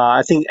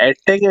 I think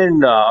edtech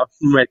and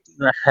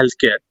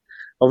healthcare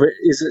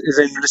is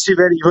an industry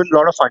where even a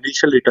lot of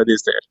financial return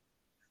is there.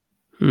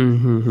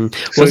 mm-hmm.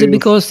 So Was it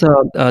because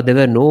there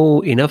were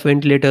no enough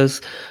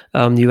ventilators?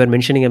 You were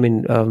mentioning, I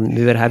mean,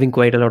 we were having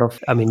quite a lot of,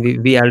 I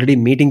mean, we already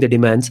meeting the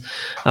demands,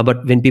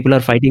 but when people are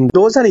fighting.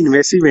 those are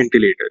invasive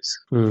ventilators.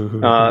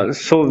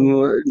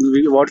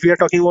 Mm-hmm. What we are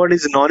talking about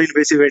is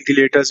non-invasive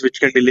ventilators which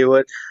can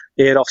deliver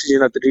air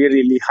oxygen at really,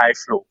 really high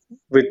flow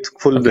with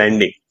full Okay.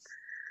 blending.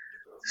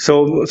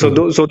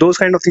 Mm, Those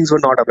kind of things were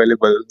not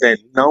available then.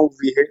 Now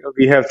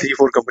we have 3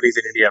 4 companies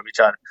in India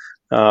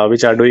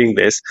which are doing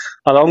this.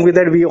 Along with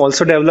that, we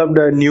also developed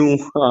a new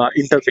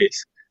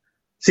interface.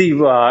 See,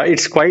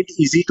 it's quite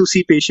easy to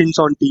see patients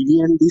on TV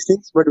and these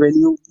things, but when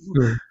you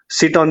mm,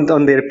 sit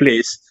on their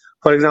place,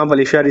 for example,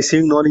 if you are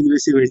receiving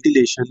non-invasive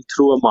ventilation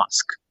through a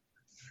mask,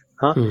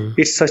 huh, mm.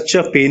 it's such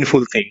a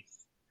painful thing.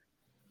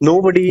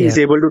 Nobody Yeah. is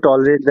able to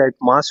tolerate that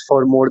mask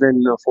for more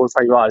than 4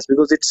 5 hours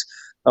because it's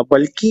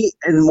bulky,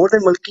 and more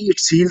than bulky, it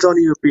seals on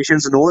your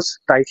patient's nose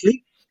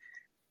tightly,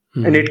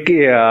 and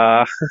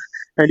Mm.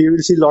 and you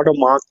will see a lot of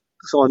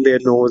marks on their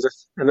nose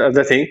and the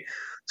other thing.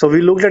 So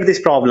we looked at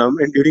this problem,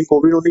 and during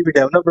COVID only we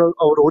developed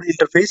our own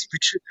interface,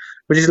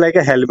 which is like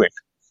a helmet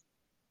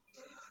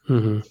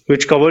Mhm.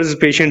 which covers the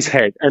patient's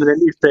head, and then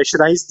it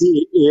pressurizes the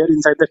air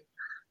inside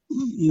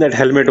that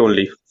helmet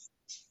only.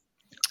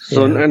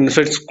 Yeah.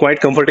 So it's quite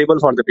comfortable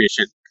for the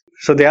patient.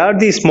 So there are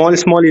these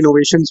small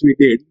innovations we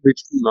did,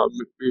 which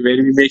where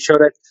we make sure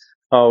that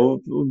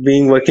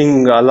being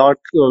working a lot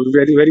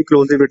very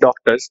closely with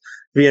doctors,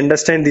 we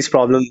understand these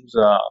problems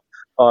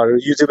or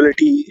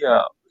usability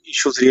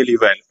issues really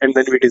well, and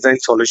then we design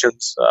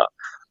solutions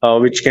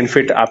which can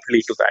fit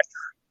aptly to that.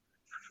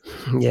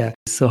 Yeah.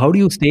 So how do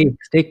you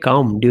stay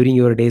calm during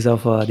your days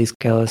of this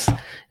chaos?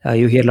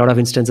 You hear a lot of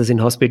instances in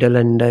hospital,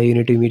 and you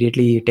need to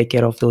immediately take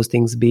care of those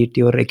things, be it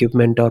your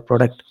equipment or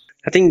product.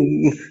 I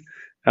think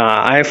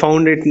I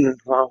found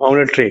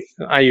a trick.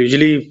 I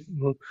usually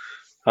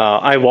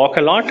I walk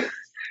a lot,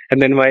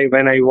 and then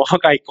when I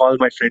walk, I call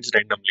my friends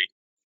randomly,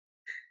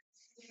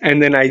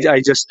 and then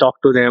I just talk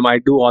to them. I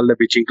do all the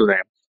bitching to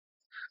them,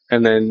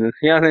 and then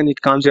yeah, then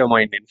it calms your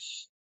mind in.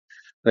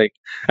 Like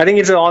I think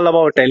it's all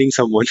about telling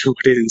someone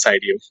what is inside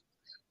you.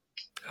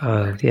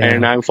 And Yeah.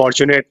 I'm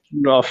fortunate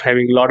of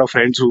having a lot of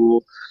friends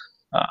who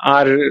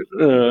are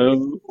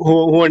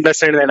who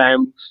understand that I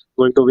am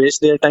going to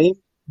waste their time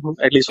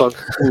at least for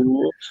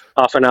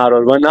half an hour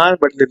or 1 hour,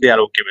 but they are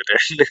okay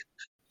with it.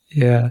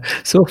 Yeah.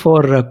 So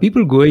for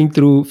people going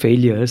through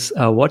failures,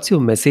 what's your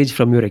message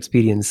from your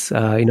experience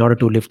in order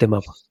to lift them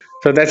up?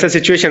 So that's a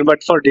situation.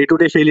 But for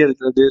day-to-day failure,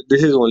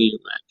 this is only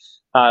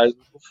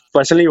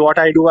personally what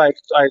I do.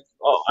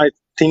 I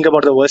think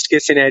about the worst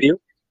case scenario,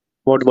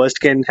 what worst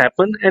can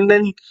happen, and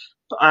then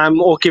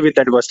I'm okay with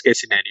that worst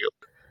case scenario.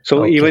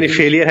 So even if Okay.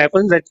 failure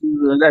happens, that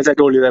as I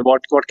told you, that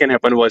what can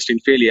happen worst in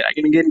failure, I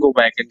can again go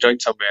back and join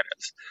somewhere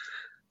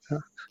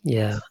else.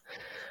 Yeah.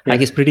 I Yeah,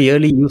 guess pretty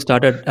early you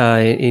started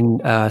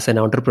in as an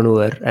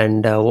entrepreneur,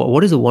 and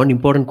what is the one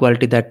important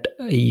quality that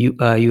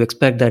you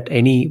expect that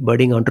any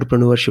budding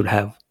entrepreneur should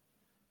have?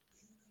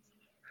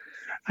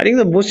 I think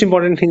the most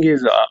important thing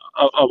is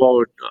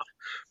about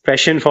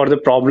passion for the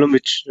problem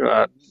which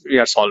we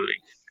are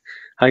solving.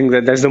 I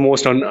think that's the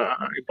most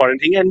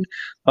important thing, and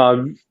uh,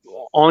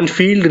 on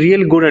field,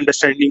 real good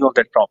understanding of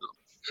that problem.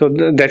 So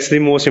that's the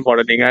most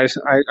important thing. I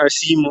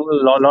see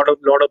lot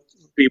of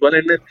people,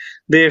 and then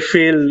they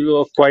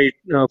fail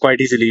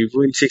quite easily.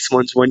 In 6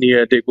 months, 1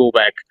 year, they go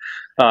back.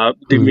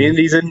 The Hmm. main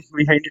reason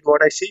behind it,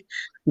 what I see,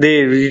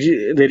 they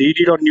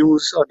read it on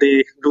news, or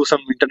they do some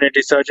internet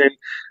research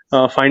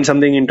and find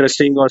something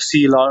interesting, or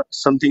see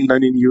something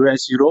done in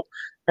US, Europe,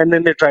 and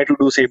then they try to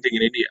do same thing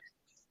in India.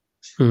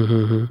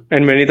 Mm-hmm.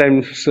 And many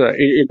times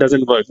it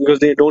doesn't work because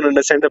they don't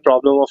understand the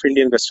problem of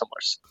Indian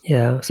customers.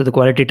 Yeah. So the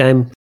quality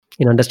time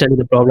in understanding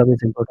the problem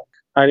is important.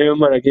 I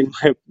remember again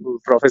my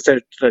professor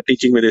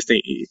teaching me this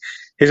thing.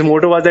 His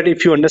motto was that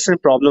if you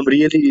understand problem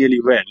really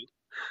well,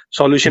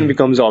 solution Hmm.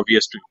 becomes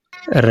obvious to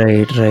you.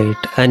 Right, right.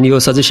 And your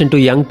suggestion to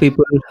young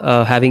people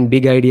having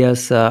big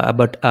ideas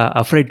but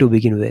afraid to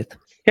begin with.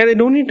 Yeah, they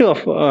don't need to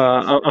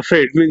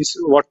afraid means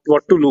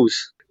what to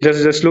lose.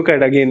 Just look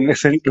at again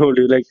as I told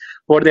you, like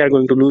what they are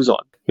going to lose on.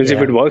 Means if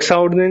Yeah. it works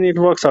out, then it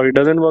works out. It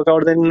doesn't work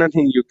out, then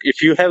nothing. You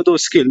if you have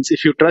those skills,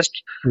 if you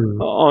trust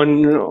Hmm.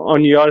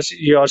 on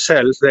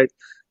yourself that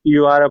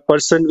you are a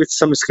person with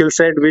some skill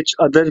set which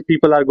other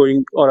people are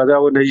going or other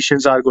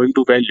organizations are going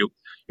to value,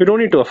 you don't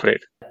need to afraid.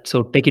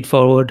 So take it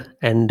forward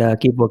and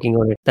keep working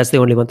on it. That's the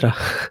only mantra.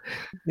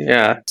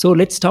 Yeah, So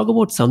let's talk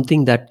about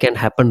something that can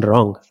happen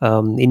wrong.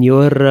 In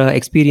your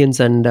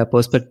experience and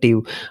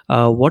perspective,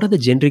 what are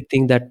the generic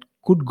things that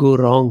could go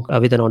wrong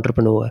with an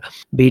entrepreneur,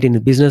 be it in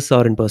business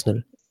or in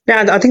personal?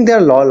 yeah. I think there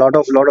are a lot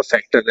of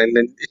factors, and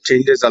then it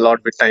changes a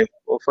lot with time.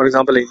 For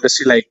example, an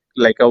industry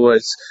like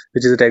ours,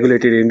 which is a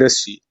regulated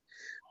industry.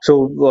 So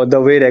the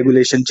way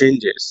regulation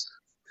changes,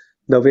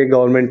 the way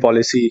government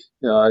policy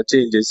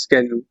changes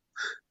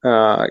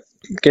uh,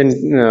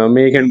 can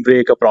make and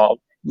break a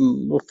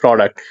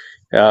product.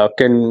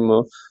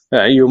 Can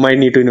You might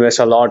need to invest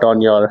a lot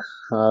on your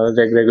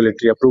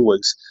regulatory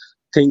approvals.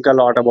 Think a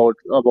lot about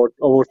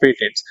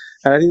patents.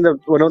 And I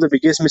think one of the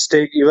biggest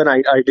mistake even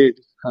I did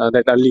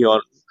that early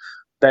on,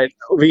 that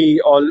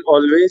we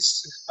always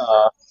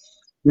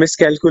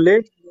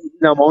miscalculate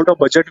the amount of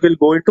budget will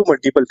go into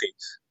multiple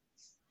things.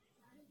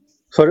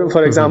 For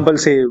Mhm. example,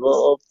 say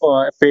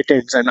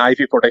patents and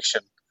IP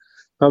protection.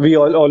 We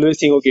always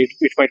think, okay,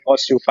 it might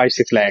cost you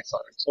 5-6 lakhs,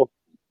 or so,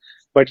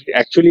 but it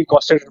actually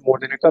costed more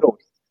than a crore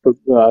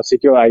to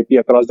secure IP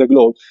across the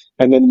globe,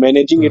 and then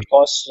managing Mm. it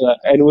costs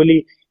annually.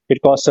 It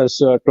costs us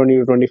 20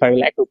 to 25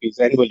 lakh rupees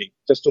annually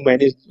just to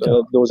manage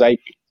So, those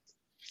IP.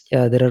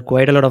 yeah, there are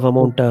quite a lot of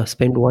amount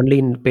spent only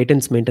in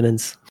patents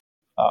maintenance.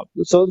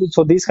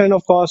 So these kind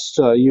of costs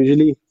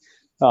usually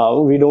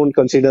we don't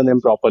consider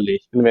them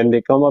properly, and when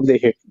they come up, they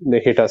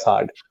hit us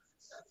hard.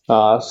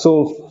 So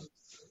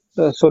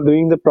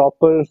doing the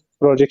proper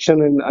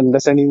projection and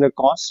understanding the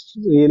cost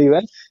really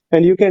well,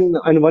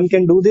 and one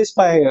can do this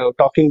by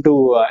talking to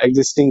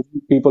existing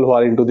people who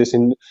are into this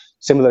in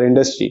similar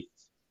industry.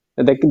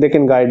 They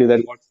can guide you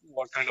that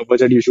what kind of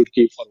budget you should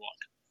keep for what.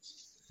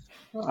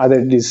 Other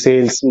these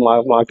sales,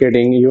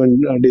 marketing,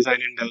 even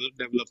design and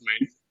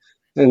development,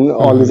 and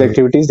all these Mhm.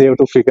 activities they have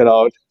to figure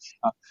out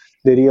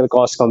the real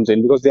cost comes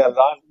in, because there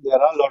are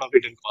a lot of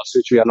hidden costs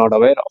which we are not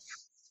aware of.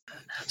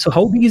 So,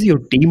 how big is your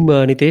team,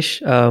 Nitesh?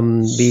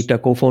 Be it a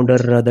co-founder,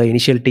 the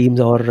initial teams,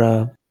 or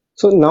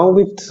So now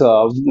we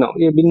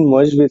have been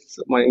merged with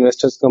my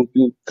investors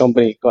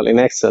company called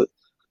Inaxel.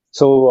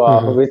 So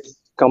Mhm. with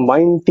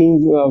combined team,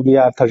 we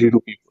are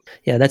 32 people.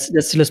 Yeah, that's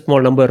still a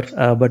small number,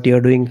 but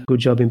you're doing good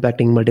job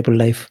impacting multiple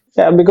life.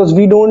 Yeah, because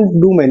we don't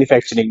do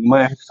manufacturing.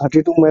 My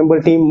 32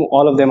 member team,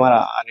 all of them are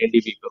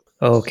R&D people.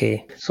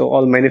 Okay. So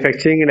all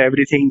manufacturing and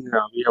everything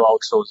we have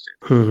outsourced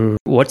it.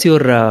 What's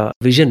your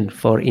vision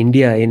for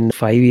India in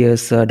 5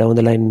 years down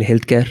the line in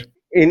healthcare?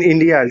 In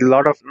India, a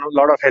lot of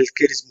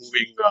healthcare is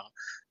moving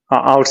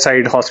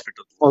outside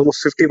hospital.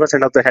 Almost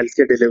 50% of the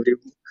healthcare delivery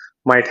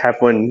might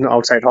happen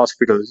outside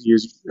hospitals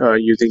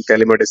using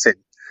telemedicine.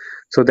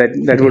 So that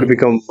would Okay.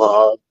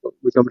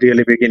 become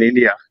really big in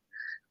India,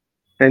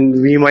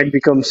 and we might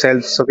become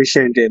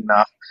self-sufficient in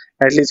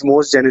at least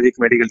most generic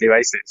medical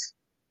devices.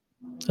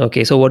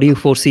 Okay. So, what do you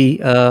foresee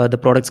the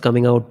products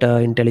coming out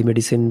in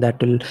telemedicine that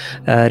will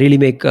really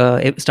make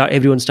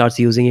everyone starts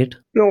using it?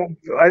 No,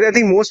 I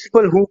think most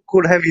people who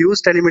could have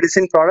used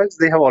telemedicine products,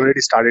 they have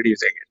already started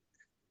using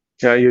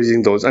it.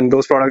 Using those, and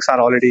those products are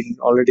already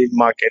in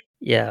market.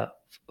 Yeah.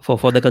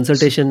 For the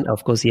consultation,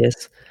 of course,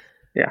 yes.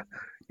 Yeah.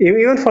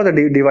 Even for the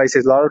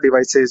devices, a lot of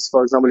devices,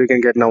 for example, you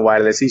can get now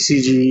wireless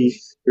ECG,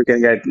 you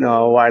can get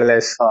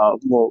wireless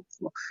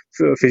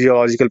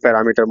physiological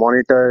parameter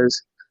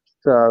monitors,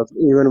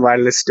 even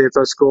wireless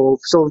stethoscope,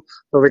 so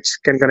which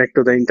can connect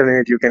to the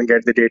internet. You can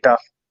get the data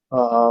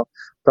uh,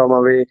 from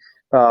away.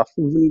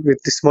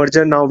 With this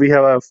merger, now we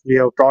have a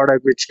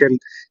product which can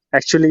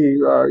actually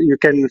you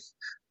can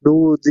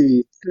do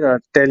the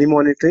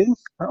telemonitoring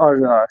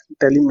or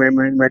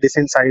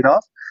telemedicine side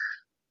of.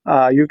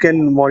 You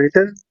can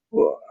monitor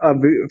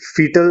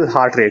fetal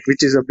heart rate,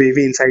 which is a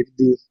baby inside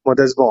the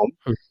mother's womb.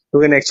 Hmm. You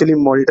can actually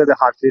monitor the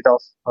heart rate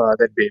of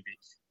that baby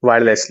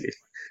wirelessly,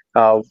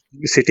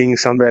 sitting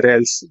somewhere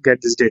else, get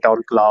this data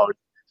on cloud.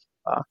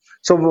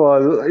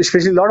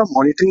 Especially a lot of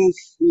monitoring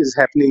is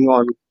happening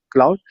on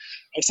cloud.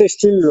 I'd say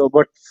still,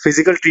 but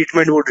physical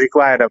treatment would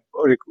require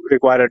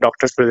a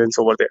doctor's presence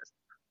over there.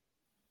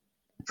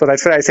 So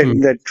that's why I said Hmm.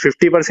 that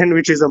 50%,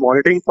 which is the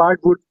monitoring part,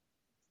 would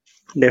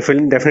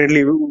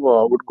definitely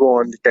would go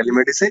on the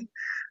telemedicine,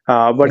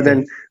 but Okay.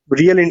 then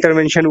real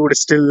intervention would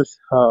still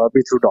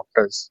be through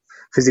doctors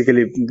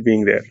physically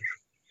being there.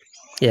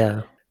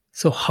 Yeah.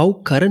 So, how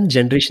current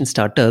generation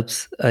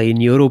startups,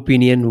 in your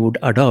opinion, would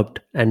adopt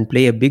and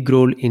play a big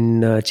role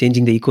in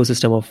changing the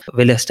ecosystem of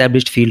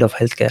well-established field of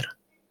healthcare?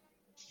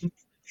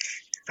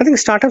 I think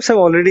startups have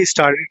already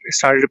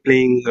started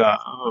playing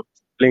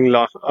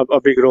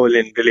a big role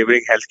in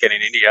delivering healthcare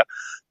in India,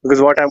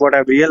 because what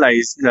I've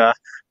realized,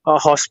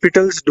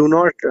 hospitals do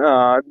not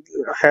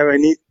have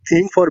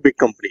anything for big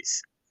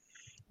companies.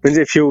 Means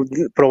if you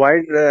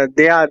provide,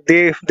 they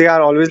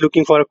are always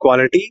looking for a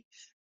quality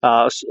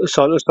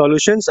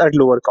solutions at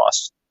lower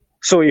cost.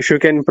 So if you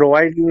can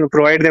provide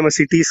them a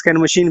CT scan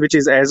machine which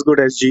is as good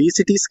as GE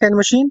CT scan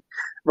machine,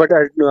 but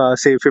at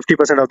say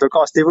 50% of the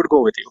cost, they would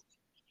go with you.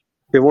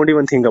 They won't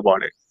even think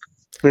about it.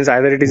 Means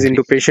either it is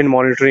into patient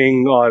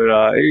monitoring or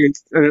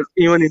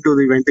even into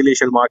the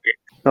ventilation market.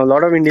 Now a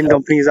lot of Indian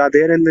companies are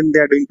there, and then they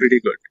are doing pretty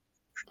good.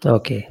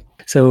 Okay.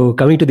 So,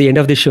 coming to the end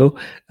of the show,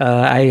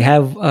 I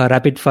have a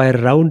rapid fire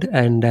round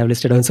and I've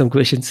listed down some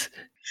questions.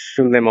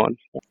 Shoot them on.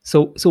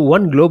 So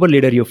one global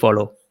leader you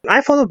follow,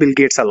 I follow Bill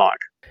Gates a lot.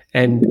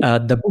 and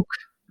the book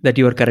that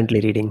you are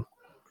currently reading.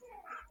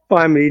 Oh,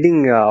 I'm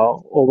reading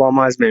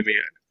Obama's memoir.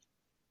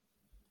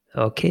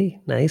 Okay,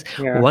 nice.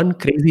 Yeah, One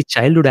crazy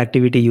childhood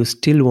activity you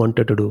still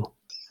wanted to do.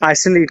 I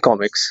still read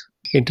comics.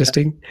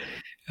 Interesting.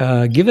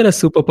 Given a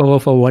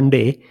superpower for one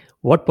day,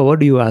 what power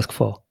do you ask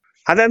for?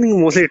 I think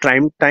mostly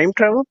time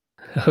travel.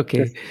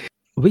 Okay.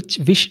 Which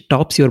wish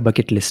tops your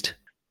bucket list?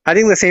 I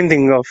think the same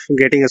thing of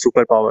getting a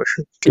superpower.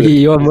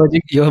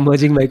 You're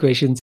merging my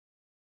questions.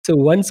 So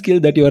one skill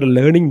that you are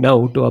learning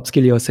now to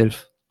upskill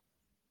yourself.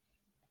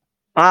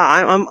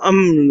 I'm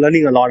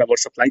learning a lot about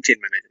supply chain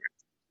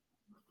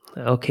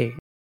management. Okay.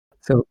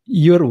 So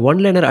your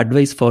one-liner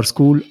advice for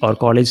school or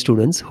college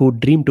students who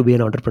dream to be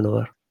an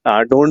entrepreneur.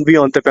 Don't be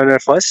entrepreneur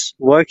first.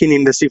 Work in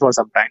industry for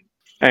some time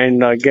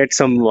and get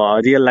some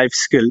real life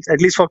skills,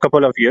 at least for a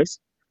couple of years,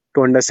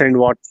 to understand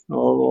what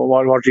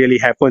really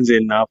happens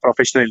in a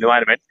professional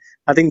environment.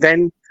 I think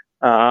then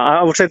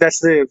I would say that's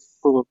the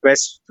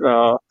best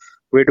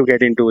way to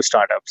get into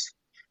startups.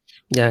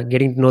 Yeah,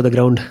 getting to know the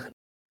ground.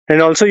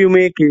 And also you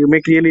make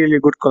really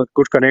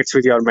good connects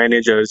with your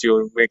managers.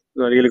 You make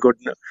a really good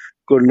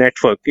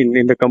network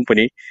in the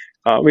company,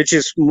 which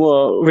is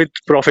more with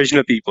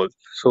professional people.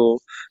 So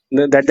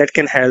that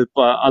can help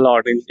a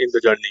lot in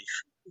the journey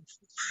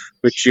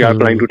which you are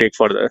planning Hmm. to take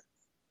further.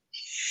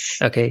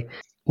 Okay.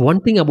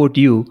 One thing about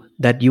you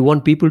that you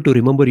want people to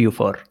remember you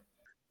for.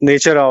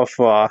 Nature of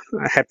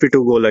happy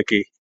to go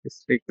lucky.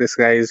 It's like this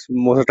guy is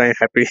most of the time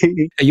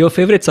happy. Your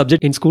favorite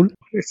subject in school?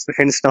 It's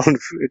hands down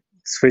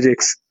it's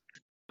physics.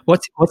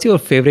 What's your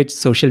favorite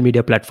social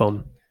media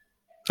platform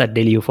that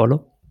daily you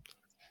follow?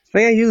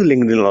 I use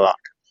LinkedIn a lot.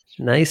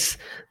 Nice.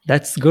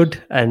 That's good.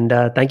 And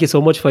thank you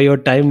so much for your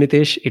time,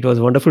 Nitesh. It was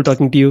wonderful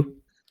talking to you.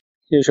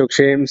 You should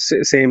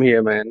same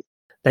here, man.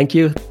 Thank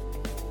you.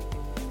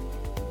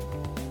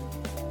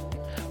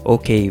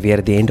 Okay, we are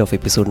at the end of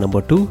episode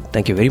number 2.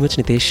 Thank you very much,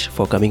 Nitesh,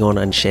 for coming on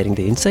and sharing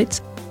the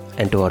insights.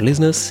 And to our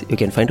listeners, you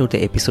can find out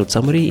the episode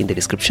summary in the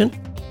description.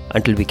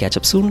 Until we catch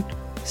up soon,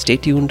 stay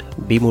tuned,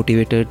 be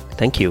motivated.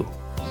 Thank you.